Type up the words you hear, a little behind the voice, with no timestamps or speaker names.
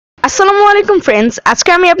আসসালামু আলাইকুম ফ্রেন্ডস, আজকে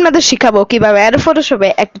আমি আপনাদের শিখাবো কিভাবে অ্যাডোব ফটোশপে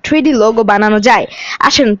একটা 3D লোগো বানানো যায়।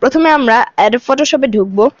 আসেন প্রথমে আমরা অ্যাডোব ফটোশপে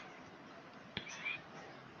ঢুকবো।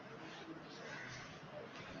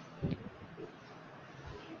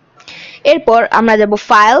 এরপর আমরা যাব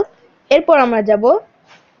ফাইল, এরপর আমরা যাব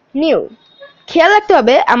নিউ। খেয়াল রাখতে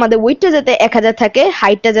হবে আমাদের উইডথটা যাতে 1000 থাকে,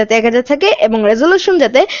 হাইটটা যাতে 1000 থাকে এবং রেজলিউশন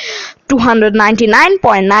যাতে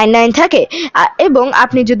 299.99 থাকে। এবং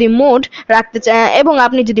আপনি যদি মোড রাখতে চান এবং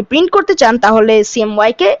আপনি যদি প্রিন্ট করতে চান তাহলে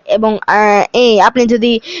CMYK কে, এবং আপনি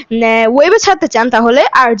যদি ওয়েবে ছাড়তে চান তাহলে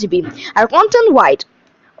RGB আর কন্টেন্ট হোয়াইট।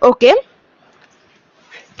 ওকে,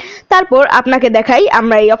 তারপর আপনাকে দেখাই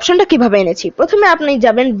আমরা এই অপশনটা কিভাবে এনেছি। প্রথমে আপনি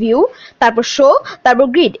যাবেন ভিউ, তারপর শো, তারপর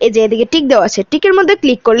গ্রিড। এই যে এদিকে টিক দেওয়া আছে, টিকের মধ্যে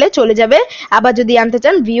ক্লিক করলে চলে যাবে। আবার যদি আনতে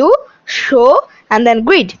চান view, show and then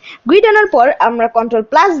grid. Grid আনার পর আমরা কন্ট্রোল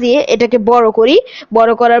প্লাস দিয়ে এটাকে বড় করি।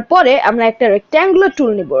 বড় করার পরে আমরা একটা রেক্ট্যাঙ্গুলার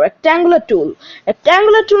টুল নিব। রেক্ট্যাঙ্গুলার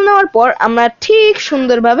টুল নেওয়ার পর আমরা ঠিক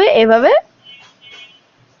সুন্দরভাবে এভাবে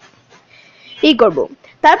করব।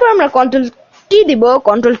 তারপর আমরা কন্ট্রোল টি দিব।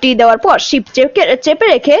 কন্ট্রোল টি দেওয়ার পর শিফট চেপে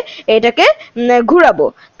রেখে এটাকে ঘোরাবো।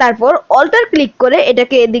 তারপর অল্টার ক্লিক করে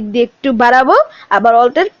এটাকে এদিক দিয়ে একটু বাড়াবো, আবার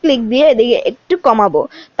অল্টার ক্লিক দিয়ে এদিকে একটু কমাবো।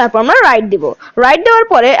 তারপর আমরা রাইট দিব। রাইট দেওয়ার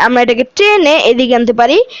পরে আমরা এটাকে টেনে এদিকে আনতে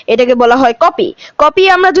পারি। এটাকে বলা হয় কপি। কপি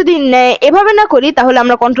আমরা যদি এভাবে না করি তাহলে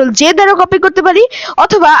আমরা কন্ট্রোল জে দ্বারা কপি করতে পারি,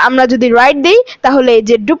 অথবা আমরা যদি রাইট দেই তাহলে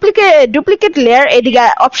যে ডুপ্লিকেট লেয়ার এদিকে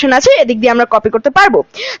অপশন আছে, এদিক দিয়ে আমরা কপি করতে পারবো।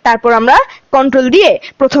 তারপর আমরা কন্ট্রোল দিয়ে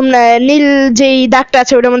প্রথম নীল যেই দাগটা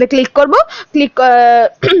আছে ওটার মধ্যে ক্লিক করব। ক্লিক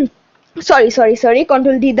সরি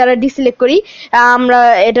কন্ট্রোল ডি দ্বারা ডিসিলেক্ট করি। আমরা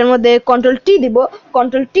এটার মধ্যে কন্ট্রোল টি দিব।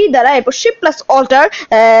 কন্ট্রোল টি দ্বারা এরপর শিফট প্লাস অল্টার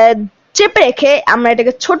চেপে রেখে আমরা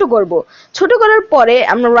এটাকে ছোট করব। ছোট করার পরে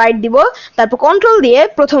আমরা রাইট দিব। তারপর কন্ট্রোল দিয়ে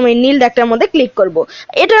প্রথমে নীল দাগটার মধ্যে ক্লিক করব।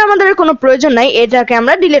 এটা আমাদের কোনো প্রয়োজন নাই, এটাকে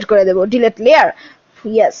আমরা ডিলিট করে দেব। Delete layer,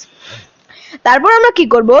 yes. তারপর আমরা কি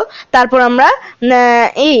করব, তারপর আমরা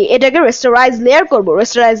এটাকে রেস্টোরাইজ লেয়ার করব।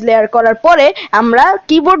 রেস্টোরাইজ লেয়ার করার পরে আমরা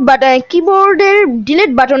কিবোর্ডের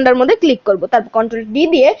ডিলিট বাটনটার মধ্যে ক্লিক করব। তারপর কন্ট্রোল ডি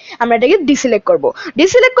দিয়ে আমরা এটাকে ডিসিলেক্ট করব।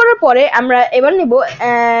 ডিসিলেক্ট করার পরে আমরা এবার নিব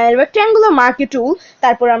রেক্ট্যাঙ্গুলার মার্কি টুল।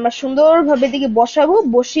 তারপর আমরা সুন্দরভাবে দিকে বসাবো,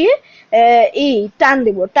 বসিয়ে টান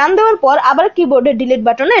দেব। টান দেওয়ার পর আবার কিবোর্ডের ডিলিট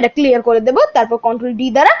বাটনে এটা ক্লিয়ার করে দেব। তারপর কন্ট্রোল ডি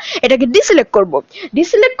দ্বারা এটাকে ডিসিলেক্ট করব।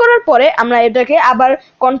 ডিসিলেক্ট করার পরে আমরা এটাকে আবার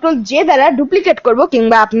কন্ট্রোল জে দ্বারা ডুপ্লিকেট করব,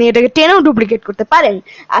 কিংবা আপনি এটাকে টেনেও ডুপ্লিকেট করতে পারেন।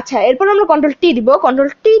 আচ্ছা, এরপর আমরা কন্ট্রোল টি দিব। কন্ট্রোল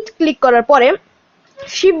টি ক্লিক করার পরে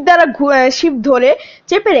শিফট ধরে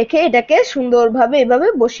চেপে রেখে এটাকে সুন্দরভাবে এভাবে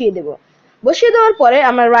বসিয়ে দেব। বসিয়ে দেওয়ার পরে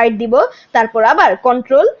আমরা রাইট দিব। তারপর আবার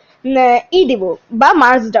কন্ট্রোল দিব বা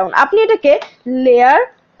মার্জ ডাউন। আপনি এটাকে লেয়ার,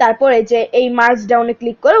 তারপরে যে এই মার্জ ডাউনে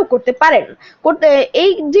ক্লিক করেও করতে পারেন। এই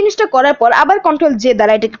জিনিসটা করার পর আবার কন্ট্রোল জে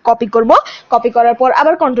দ্বারা এটাকে কপি করব। কপি করার পর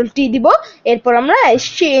আবার কন্ট্রোল টি দিব। এরপর আমরা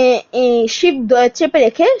শিফট চেপে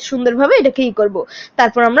রেখে সুন্দরভাবে এটাকে করব।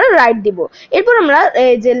 তারপর আমরা রাইট দিব। এরপর আমরা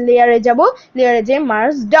যে লেয়ারে যাব, লেয়ারে যে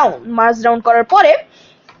মার্জ ডাউন করার পরে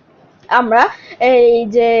আমরা এই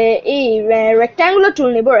যে রেক্ট্যাঙ্গুলার টুল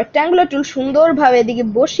নিব। রেক্ট্যাঙ্গুলার টুল সুন্দরভাবে এদিকে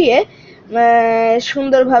বসিয়ে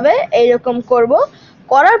সুন্দরভাবে এইরকম করব।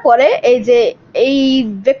 করার পরে এই যে এই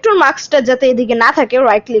ভেক্টর মার্কসটা যাতে এদিকে না থাকে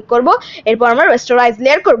রাইট ক্লিক করব। এরপর আমরা রেস্টোরাইজ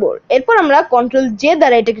লেয়ার করব। এরপর আমরা কন্ট্রোল জে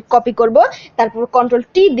দ্বারা এটাকে কপি করব। তারপর কন্ট্রোল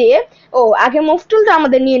টি দিয়ে আগে মুভ টুলটা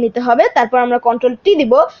আমাদের নিয়ে নিতে হবে। তারপর আমরা কন্ট্রোল টি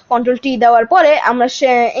দিব। কন্ট্রোল টি দেওয়ার পরে আমরা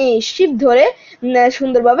এই শিফট ধরে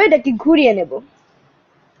সুন্দরভাবে এটাকে ঘুরিয়ে নেব।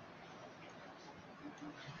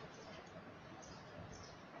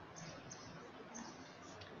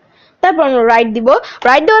 তারপর আমরা রাইট দিব।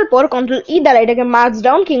 রাইট দেওয়ার পর কন্ট্রোল ই দ্বারা এটাকে মার্জ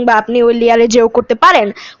ডাউন, কিংবা আপনি ওই লেয়ারে যেও করতে পারেন।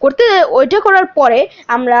 ওইটা করার পরে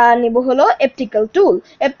আমরা নেব হলো অপটিক্যাল টুল।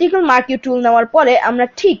 অপটিক্যাল মার্কি টুল নেওয়ার পরে আমরা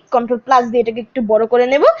ঠিক কন্ট্রোল প্লাস দিয়ে এটাকে একটু বড় করে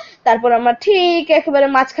নেব। তারপর আমরা ঠিক একেবারে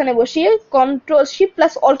মাঝখানে বসিয়ে কন্ট্রোল শিফট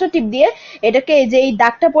প্লাস অল্টার টিপ দিয়ে এটাকে এই যে এই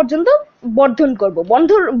দাগটা পর্যন্ত বর্ধন করব।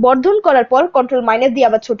 বর্ধন করার পর কন্ট্রোল মাইনাস দিয়ে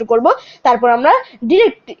আবার ছোট করব। তারপর আমরা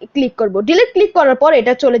ডিরেক্ট ক্লিক করব। ডিরেক্ট ক্লিক করার পর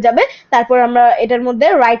এটা চলে যাবে। তারপর আমরা এটার মধ্যে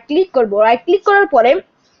রাইট ক্লিক করব। রাইট ক্লিক করার পরে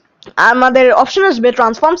আমাদের অপশন আসবে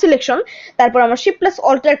ট্রান্সফর্ম সিলেকশন। তারপর আমরা শিফট প্লাস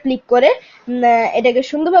অল্টার ক্লিক করে এটাকে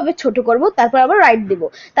সুন্দরভাবে ছোট করব। তারপর আবার রাইট দিব।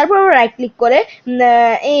 তারপর আমরা রাইট ক্লিক করে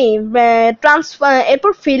এই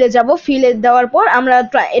এরপর ফিলে যাব। ফিলে দেওয়ার পর আমরা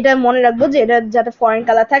এটা মনে রাখবো যে এটা যাতে ফরেন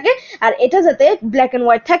কালার থাকে আর এটা যাতে ব্ল্যাক এন্ড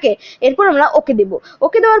হোয়াইট থাকে। এরপর আমরা ওকে দিব।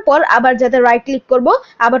 ওকে দেওয়ার পর আবার যাতে রাইট ক্লিক করব,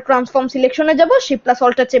 আবার ট্রান্সফর্ম সিলেকশনে যাব, শিফট প্লাস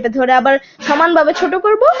অল্টার চেপে ধরে আবার সমানভাবে ছোট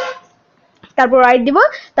করব। তারপর রাইট দিব,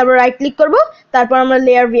 তারপর রাইট ক্লিক করব, তারপর আমরা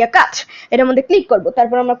লেয়ার ভিয়া কাট এটার মধ্যে ক্লিক করব,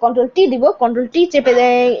 তারপর আমরা কন্ট্রোল টি দিব, কন্ট্রোল টি চেপে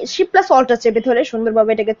শিফট প্লাস অল্টার চেপে ধরে সুন্দরভাবে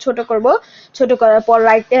এটাকে ছোট করব, ছোট করার পর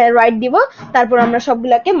রাইট দিব, তারপর আমরা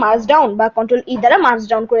সবগুলাকে মার্জ ডাউন বা কন্ট্রোল ই দ্বারা মার্জ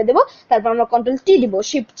ডাউন করে দেব, তারপর আমরা কন্ট্রোল টি দিব,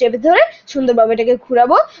 শিফট চেপে ধরে সুন্দরভাবে এটাকে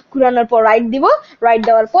ঘোরাবো, ঘোরানোর পর রাইট দিব, রাইট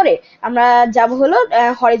দেওয়ার পরে আমরা যাব হলো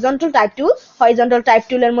হরিজন্টাল টাইপ টুল। হরিজন্টাল টাইপ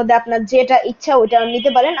টুলের মধ্যে আপনার যেটা ইচ্ছা ওইটা নিতে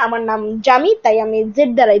পারেন, আমার নাম জামি তাই আমি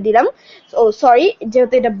জেড দ্বারাই দিলাম। ও সরি,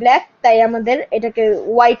 যেহেতু এটা ব্ল্যাক তাই আমাদের এটাকে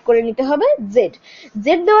হোয়াইট করে নিতে হবে, জেড।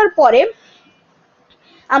 জেড দেওয়ার পরে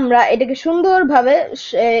আমরা এটাকে সুন্দরভাবে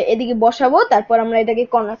এদিকে বসাবো, তারপর আমরা এটাকে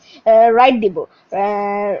রাইট দিব,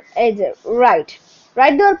 এই যে রাইট।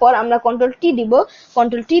 রাইট দেওয়ার পর আমরা কন্ট্রোল টি দিব,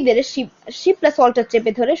 কন্ট্রোল টি দিয়ে শিফট প্লাস অল্টার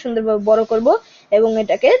চেপে ধরে সুন্দরভাবে বড় করব এবং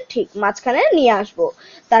এটাকে ঠিক মাঝখানে নিয়ে আসব।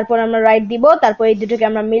 তারপর আমরা রাইট দিব, তারপর এই দুটোকে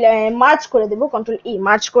আমরা মার্জ করে দেব, কন্ট্রোল ই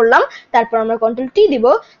মার্জ করলাম, তারপর আমরা কন্ট্রোল টি দিব,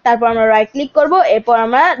 তারপর আমরা রাইট ক্লিক করব, এরপর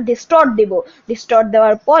আমরা ডিস্টর্ট দিব। ডিস্টর্ট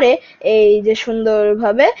দেওয়ার পরে এই যে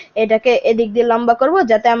সুন্দরভাবে এটাকে এদিক দিয়ে লম্বা করব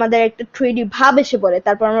যাতে আমাদের একটা 3D ভাব এসে পড়ে।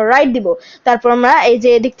 তারপর আমরা রাইট দিব, তারপর আমরা এই যে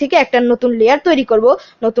এদিক থেকে একটা নতুন লেয়ার তৈরি করব।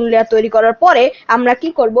 নতুন লেয়ার তৈরি করার পরে আমরা কি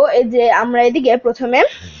করব, এই যে আমরা এদিকে প্রথমে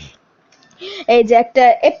এই যে একটা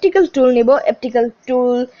অপটিক্যাল টুল নিব, অপটিক্যাল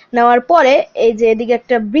টুল নেওয়ার পরে এই যে এদিকে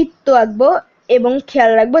একটা বৃত্ত আঁকবো এবং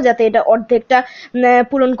খেয়াল রাখবো যাতে এটা অর্ধেকটা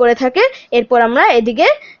পূরণ করে থাকে। এরপর আমরা এদিকে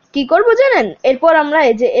কি করব জানেন, এরপর আমরা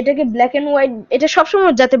এই যে এটাকে ব্ল্যাক এন্ড হোয়াইট, এটা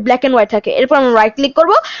সবসময় যাতে ব্ল্যাক এন্ড হোয়াইট থাকে। এরপর আমরা রাইট ক্লিক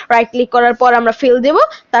করব, রাইট ক্লিক করার পর আমরা ফিল দেব,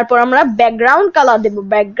 তারপর আমরা ব্যাকগ্রাউন্ড কালার দেব,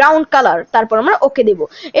 ব্যাকগ্রাউন্ড কালার, তারপর আমরা ওকে দেব।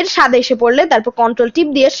 এর সাদা এসে পড়লে তারপর কন্ট্রোল টিপ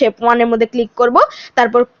দিয়ে শেপ 1 এর মধ্যে ক্লিক করব,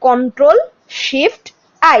 তারপর কন্ট্রোল শিফট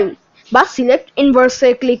আই বা সিলেক্ট ইনভার্সে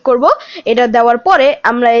ক্লিক করব। এটা দেওয়ার পরে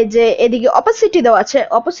আমরা এই যে এদিকে অপাসিটি দেওয়া আছে,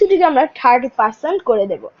 অপাসিটিকে আমরা 30% করে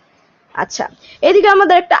দেব। আচ্ছা, এদিকে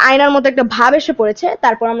আমাদের একটা আয়নার মতো একটা ভাব এসে পড়েছে।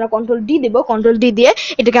 তারপর আমরা কন্ট্রোল ডি দেব, কন্ট্রোল ডি দিয়ে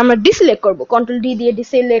এটাকে আমরা ডিসিলেক্ট করব। কন্ট্রোল ডি দিয়ে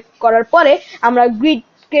ডিসিলেক্ট করার পরে আমরা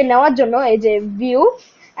গ্রিডকে নেওয়ার জন্য এই যে ভিউ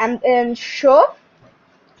এন্ড শো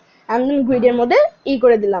গ্রিডের মধ্যে ই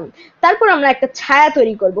করে দিলাম। তারপর আমরা একটা ছায়া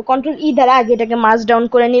তৈরি করব, কন্ট্রোল ই দ্বারা আগে এটাকে মার্জ ডাউন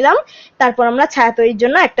করে নিলাম। তারপর আমরা ছায়া তৈরির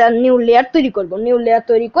জন্য একটা নিউ লেয়ার তৈরি করব। নিউ লেয়ার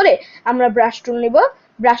তৈরি করে আমরা ব্রাশ টুল নিব,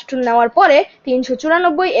 ব্রাশ টুল নেওয়ার পরে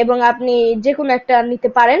 394 এবং আপনি যে কোনো একটা নিতে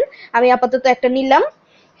পারেন, আমি আপাতত একটা নিলাম।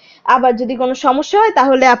 আবার যদি কোনো সমস্যা হয়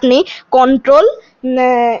তাহলে আপনি কন্ট্রোল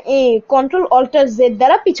অল্টার জেড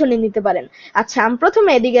দ্বারা পিছনে নিতে পারেন। আচ্ছা, আমি প্রথমে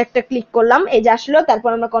এদিকে একটা ক্লিক করলাম, এই যে আসলো। তারপর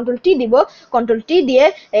আমরা কন্ট্রোল টি দিব, কন্ট্রোল টি দিয়ে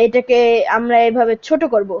এটাকে আমরা এভাবে ছোট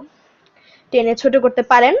করব, টেনে ছোট করতে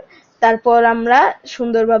পারেন। তারপর আমরা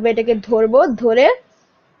সুন্দরভাবে এটাকে ধরবো, ধরে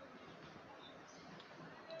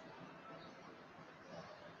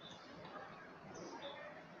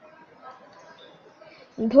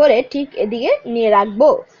ঠিক এদিকে নিয়ে রাখবো।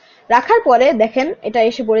 রাখার পরে দেখেন এটা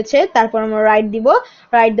এসে পড়েছে। তারপর আমরা রাইট দিব,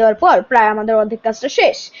 রাইট দেওয়ার পর প্রায় আমাদের অর্ধেক কাজটা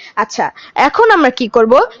শেষ। আচ্ছা, এখন আমরা কি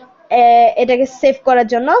করব, এটাকে সেভ করার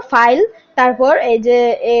জন্য ফাইল, তারপর এই যে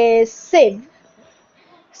সেভ,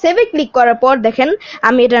 সেভে ক্লিক করার পর দেখেন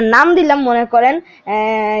আমি এটার নাম দিলাম, মনে করেন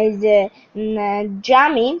এই যে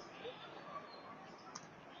জামি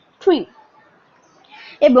 3।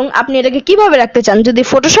 এবং আপনি এটাকে কিভাবে রাখতে চান, যদি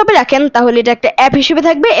ফটোশপে রাখেন তাহলে এটা একটা অ্যাপ হিসেবে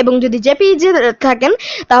থাকবে, এবং যদি জেপিইজি থাকেন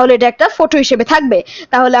তাহলে এটা একটা ফটো হিসেবে থাকবে।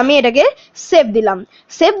 তাহলে আমি এটাকে সেভ দিলাম।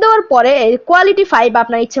 সেভ দেওয়ার পরে কোয়ালিটি 5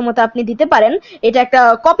 আপনার ইচ্ছে মতো আপনি দিতে পারেন, এটা একটা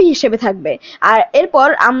কপি হিসেবে থাকবে। আর এরপর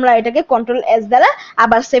আমরা এটাকে কন্ট্রোল এস দ্বারা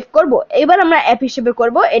আবার সেভ করব। এবার আমরা অ্যাপ হিসেবে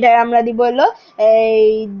করব, এটা আমরা দিব হলো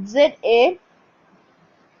এই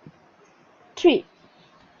ZA3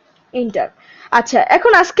 ইন্টার। আচ্ছা,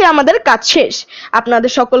 এখন আজকে আমাদের কাজ শেষ।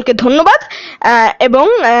 আপনাদের সকলকে ধন্যবাদ এবং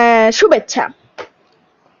শুভেচ্ছা।